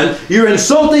His Son, you're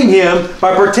insulting Him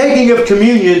by partaking of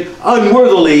communion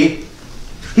unworthily,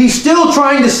 He's still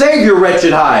trying to save your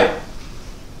wretched hide.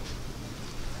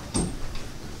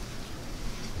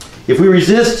 If we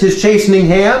resist His chastening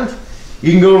hand,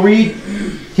 you can go read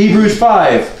Hebrews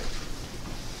 12,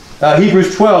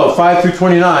 5 through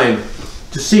 29,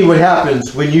 to see what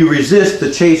happens when you resist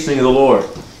the chastening of the Lord.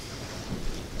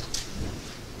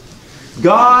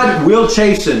 God will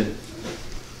chasten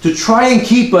to try and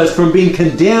keep us from being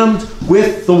condemned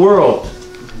with the world.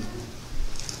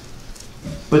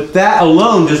 But that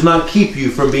alone does not keep you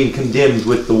from being condemned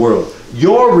with the world.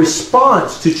 Your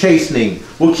response to chastening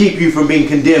will keep you from being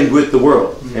condemned with the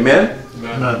world. Amen?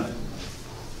 Amen.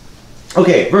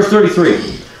 Okay, verse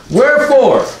 33.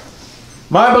 Wherefore,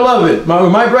 my beloved,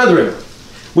 my brethren,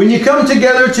 when you come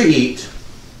together to eat,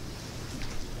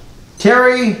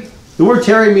 tarry. The word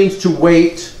tarry means to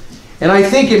wait, and I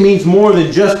think it means more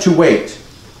than just to wait.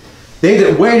 They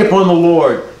that wait upon the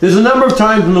Lord. There's a number of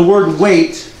times when the word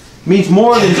wait means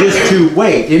more than just to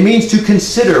wait. It means to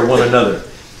consider one another.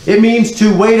 It means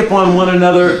to wait upon one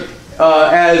another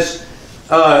as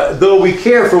though we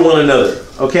care for one another.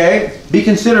 Okay? Be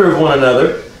considerate of one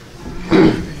another.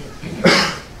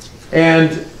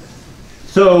 And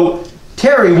so,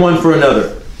 tarry one for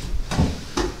another.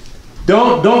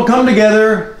 Don't come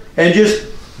together and just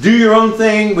do your own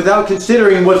thing without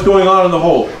considering what's going on in the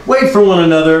whole. Wait for one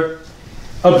another.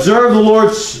 Observe the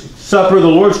Lord's Supper, the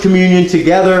Lord's communion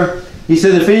together. He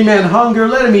said, if any man hunger,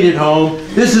 let him eat at home.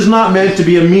 This is not meant to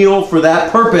be a meal for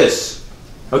that purpose.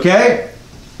 Okay?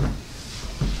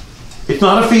 It's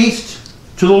not a feast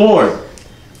to the Lord.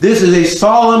 This is a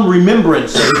solemn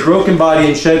remembrance of His broken body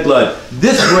and shed blood.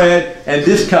 This bread and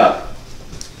this cup.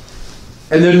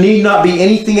 And there need not be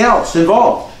anything else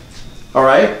involved. All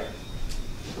right?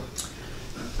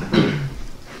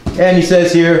 And he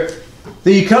says here,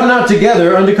 that you come not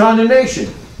together unto condemnation.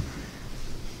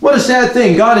 What a sad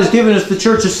thing. God has given us the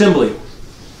church assembly.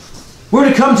 We're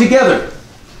to come together.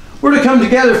 We're to come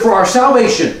together for our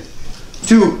salvation.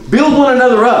 To build one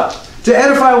another up. To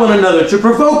edify one another. To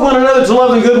provoke one another to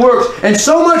love and good works. And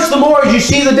so much the more as you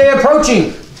see the day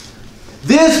approaching.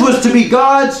 This was to be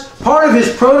God's part of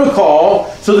His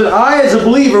protocol so that I as a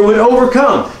believer would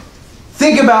overcome.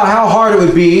 Think about how hard it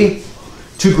would be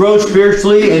to grow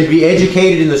spiritually and be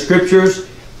educated in the Scriptures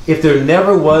if there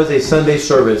never was a Sunday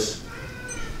service.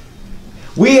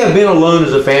 We have been alone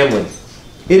as a family.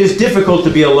 It is difficult to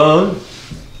be alone.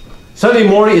 Sunday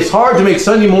morning, it's hard to make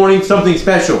Sunday morning something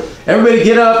special. Everybody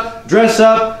get up, dress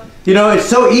up. You know, it's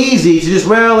so easy to just,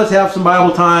 well, let's have some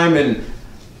Bible time. And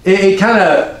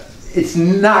it's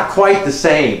not quite the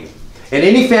same. And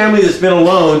any family that's been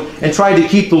alone and tried to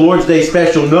keep the Lord's Day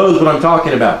special knows what I'm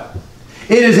talking about.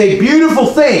 It is a beautiful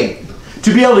thing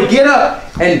to be able to get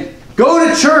up and go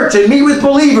to church and meet with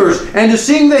believers and to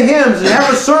sing the hymns and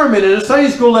have a sermon and a Sunday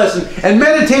school lesson and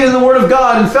meditate in the Word of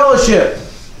God and fellowship.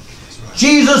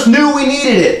 Jesus knew we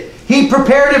needed it. He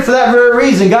prepared it for that very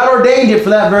reason. God ordained it for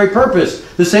that very purpose.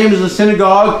 The same as the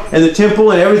synagogue and the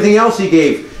temple and everything else He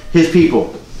gave His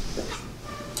people.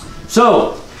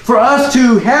 So, for us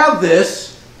to have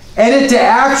this and it to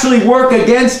actually work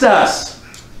against us,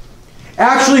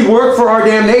 actually work for our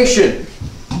damnation.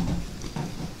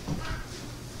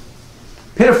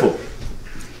 Pitiful.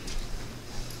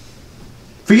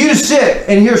 For you to sit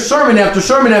and hear sermon after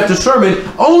sermon after sermon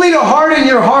only to harden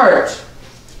your heart.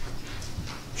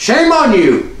 Shame on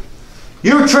you.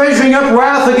 You're treasuring up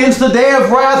wrath against the day of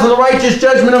wrath of the righteous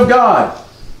judgment of God.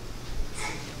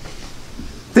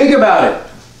 Think about it.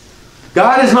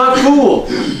 God is not fooled.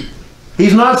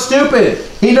 He's not stupid.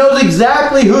 He knows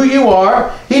exactly who you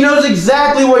are. He knows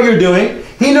exactly what you're doing.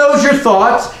 He knows your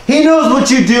thoughts. He knows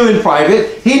what you do in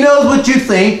private. He knows what you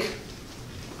think.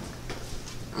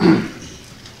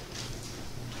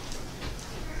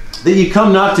 That ye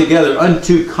come not together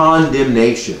unto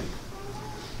condemnation.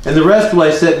 And the rest will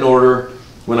I set in order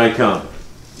when I come.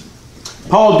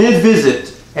 Paul did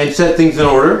visit and set things in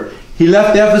order. He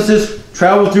left Ephesus,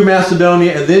 traveled through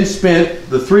Macedonia, and then spent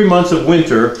the 3 months of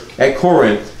winter at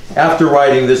Corinth after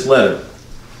writing this letter.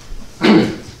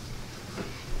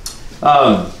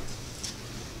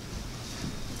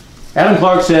 Adam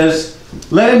Clark says,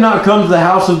 let him not come to the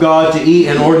house of God to eat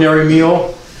an ordinary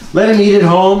meal. Let him eat at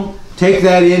home. Take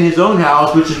that in his own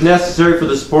house, which is necessary for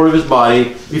the support of his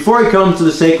body, before he comes to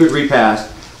the sacred repast,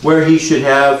 where he should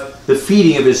have the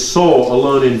feeding of his soul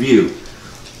alone in view.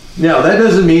 Now, that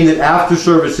doesn't mean that after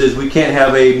services we can't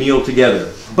have a meal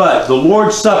together. But the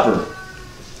Lord's Supper,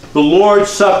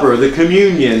 the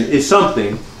communion, is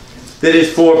something that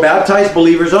is for baptized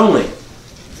believers only.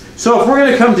 So if we're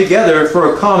going to come together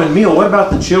for a common meal, what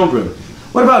about the children?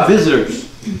 What about visitors?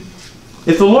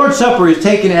 If the Lord's Supper is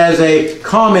taken as a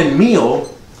common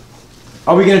meal,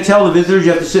 are we going to tell the visitors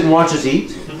you have to sit and watch us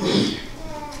eat?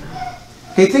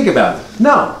 Okay, think about it.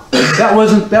 No, that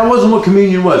wasn't what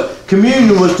communion was.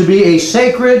 Communion was to be a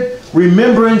sacred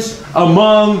remembrance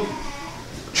among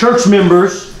church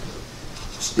members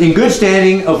in good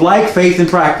standing of like faith and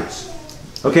practice.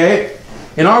 Okay?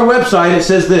 In our website it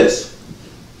says this.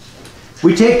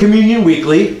 We take communion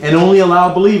weekly and only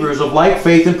allow believers of like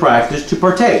faith and practice to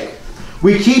partake.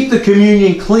 We keep the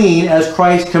communion clean as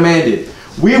Christ commanded.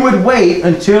 We would wait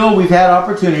until we've had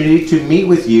opportunity to meet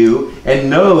with you and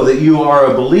know that you are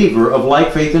a believer of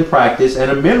like faith and practice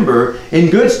and a member in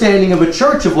good standing of a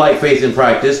church of like faith and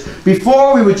practice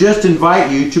before we would just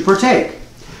invite you to partake.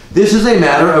 This is a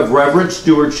matter of reverent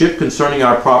stewardship concerning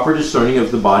our proper discerning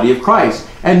of the body of Christ,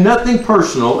 and nothing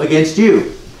personal against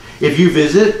you. If you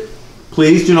visit,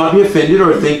 please do not be offended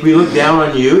or think we look down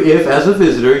on you if, as a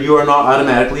visitor, you are not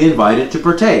automatically invited to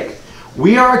partake.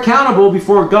 We are accountable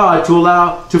before God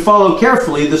to follow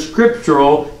carefully the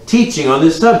scriptural teaching on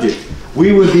this subject.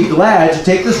 We would be glad to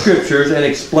take the scriptures and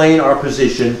explain our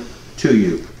position to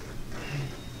you.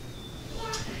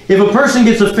 If a person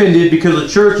gets offended because the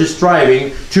church is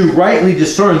striving to rightly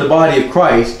discern the body of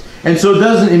Christ and so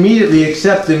doesn't immediately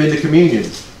accept them into communion,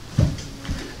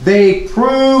 they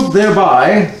prove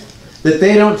thereby that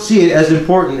they don't see it as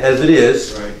important as it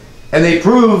is, right. And they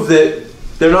prove that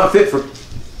they're not fit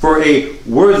for a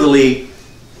worthily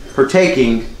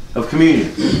partaking of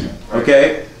communion.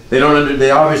 Okay? They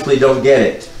obviously don't get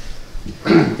it.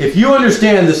 If you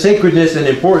understand the sacredness and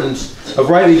importance of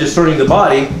rightly discerning the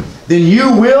body, then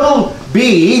you will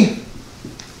be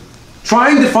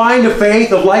trying to find a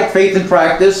faith of like faith and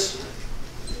practice,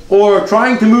 or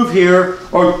trying to move here,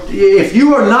 or if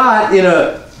you are not in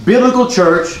a biblical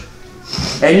church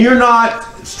and you're not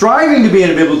striving to be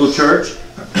in a biblical church,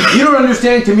 you don't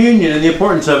understand communion and the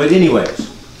importance of it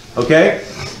anyways. Okay?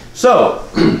 So,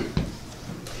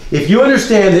 if you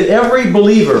understand that every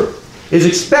believer is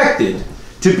expected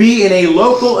to be in a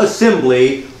local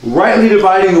assembly, rightly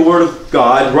dividing the Word of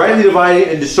God, rightly dividing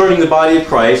and discerning the body of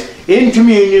Christ, in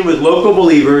communion with local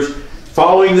believers,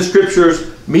 following the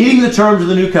Scriptures, meeting the terms of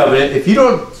the New Covenant, if you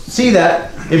don't see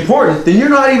that important, then you're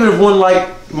not even of one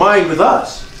like mind with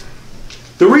us.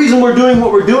 The reason we're doing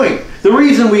what we're doing, the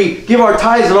reason we give our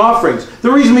tithes and offerings,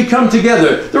 the reason we come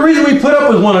together, the reason we put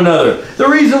up with one another, the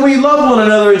reason we love one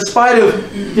another in spite of,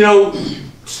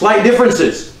 slight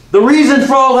differences, the reason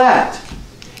for all that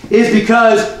is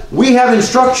because we have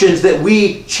instructions that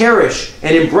we cherish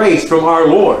and embrace from our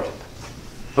Lord.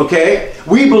 Okay?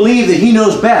 We believe that He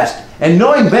knows best. And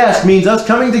knowing best means us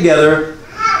coming together,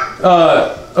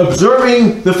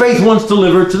 observing the faith once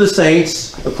delivered to the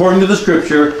saints, according to the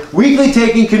Scripture, weekly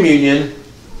taking communion,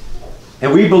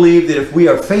 and we believe that if we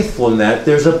are faithful in that,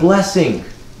 there's a blessing.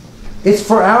 It's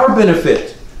for our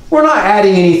benefit. We're not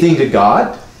adding anything to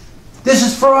God. This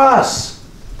is for us.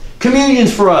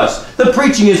 Communion's for us. The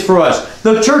preaching is for us.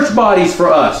 The church body's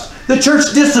for us. The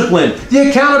church discipline, the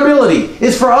accountability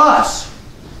is for us.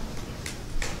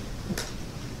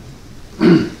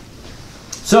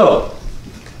 So,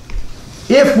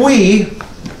 if we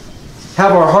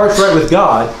have our hearts right with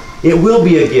God, it will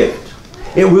be a gift.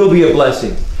 It will be a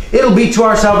blessing. It'll be to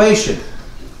our salvation.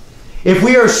 If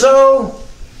we are so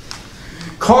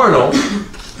carnal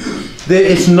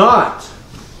that it's not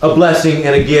a blessing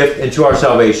and a gift and to our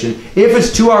salvation, if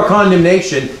it's to our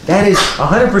condemnation, that is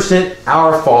 100%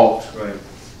 our fault, right,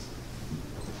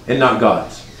 and not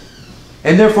God's.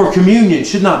 And therefore communion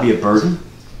should not be a burden.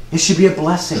 It should be a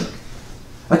blessing.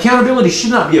 Accountability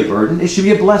should not be a burden. It should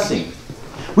be a blessing.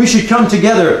 We should come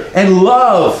together and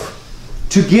love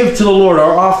to give to the Lord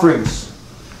our offerings.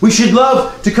 We should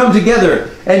love to come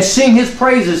together and sing His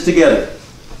praises together.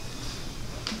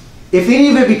 If any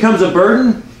of it becomes a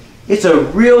burden, it's a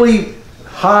really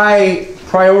high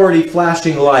priority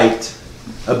flashing light,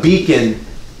 a beacon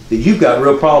that you've got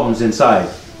real problems inside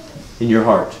in your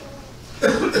heart.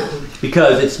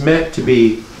 Because it's meant to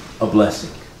be a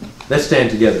blessing. Let's stand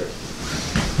together.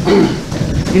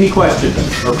 Any questions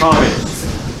or comments?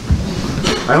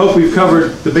 I hope we've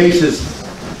covered the basis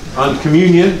on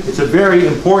communion. It's a very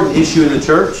important issue in the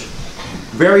church.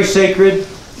 Very sacred.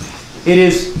 It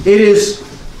is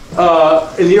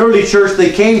in the early church,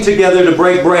 they came together to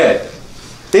break bread.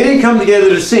 They didn't come together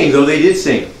to sing, though they did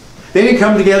sing. They didn't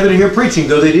come together to hear preaching,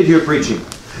 though they did hear preaching.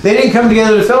 They didn't come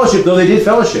together to fellowship, though they did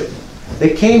fellowship.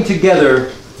 They came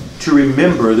together to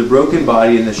remember the broken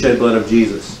body and the shed blood of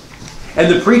Jesus.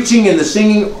 And the preaching and the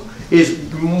singing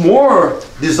is more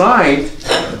designed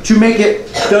to make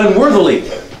it done worthily,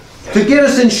 to get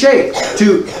us in shape,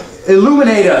 to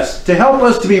illuminate us, to help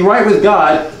us to be right with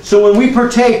God, so when we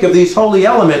partake of these holy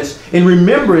elements in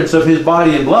remembrance of His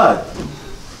body and blood.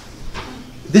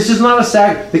 This is not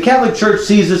a the Catholic Church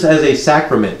sees this as a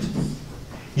sacrament.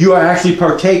 You are actually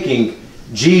partaking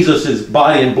Jesus'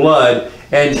 body and blood,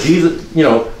 and Jesus,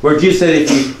 where Jesus said,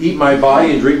 if you eat my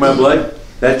body and drink my blood,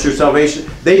 that's your salvation.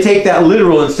 They take that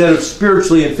literal instead of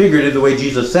spiritually and figurative the way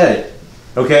Jesus said it.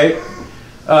 Okay?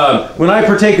 When I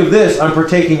partake of this, I'm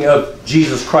partaking of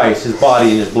Jesus Christ, His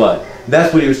body and His blood.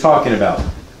 That's what He was talking about.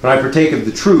 When I partake of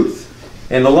the truth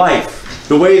and the life,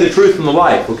 the way, the truth, and the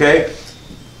life, okay?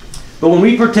 But when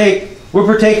we partake, we're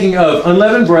partaking of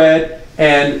unleavened bread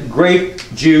and grape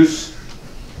juice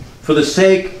for the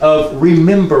sake of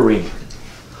remembering.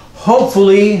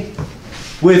 Hopefully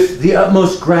with the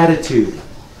utmost gratitude.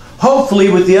 Hopefully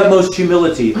with the utmost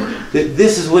humility that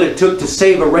this is what it took to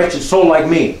save a wretched soul like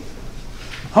me.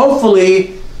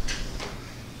 Hopefully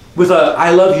with a I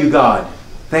love you, God,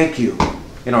 thank you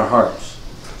in our hearts.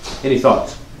 Any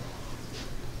thoughts?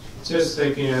 Just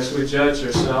thinking, as we judge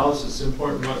ourselves, it's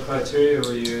important what criteria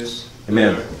we use.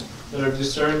 Amen. That our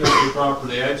discernment be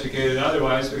properly educated.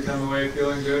 Otherwise, we come away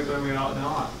feeling good when we ought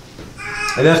not.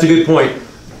 And that's a good point.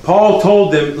 Paul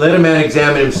told them, let a man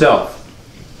examine himself.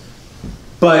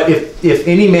 But if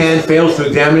any man fails to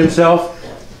examine himself,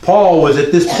 Paul was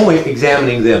at this point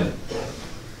examining them.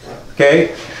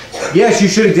 Okay? Yes, you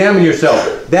should examine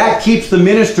yourself. That keeps the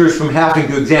ministers from having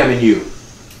to examine you.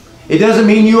 It doesn't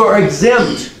mean you are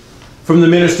exempt from the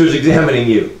ministers examining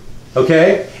you.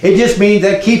 Okay? It just means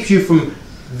that keeps you from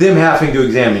them having to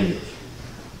examine you.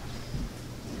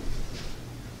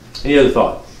 Any other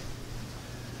thought?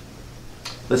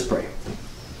 Let's pray.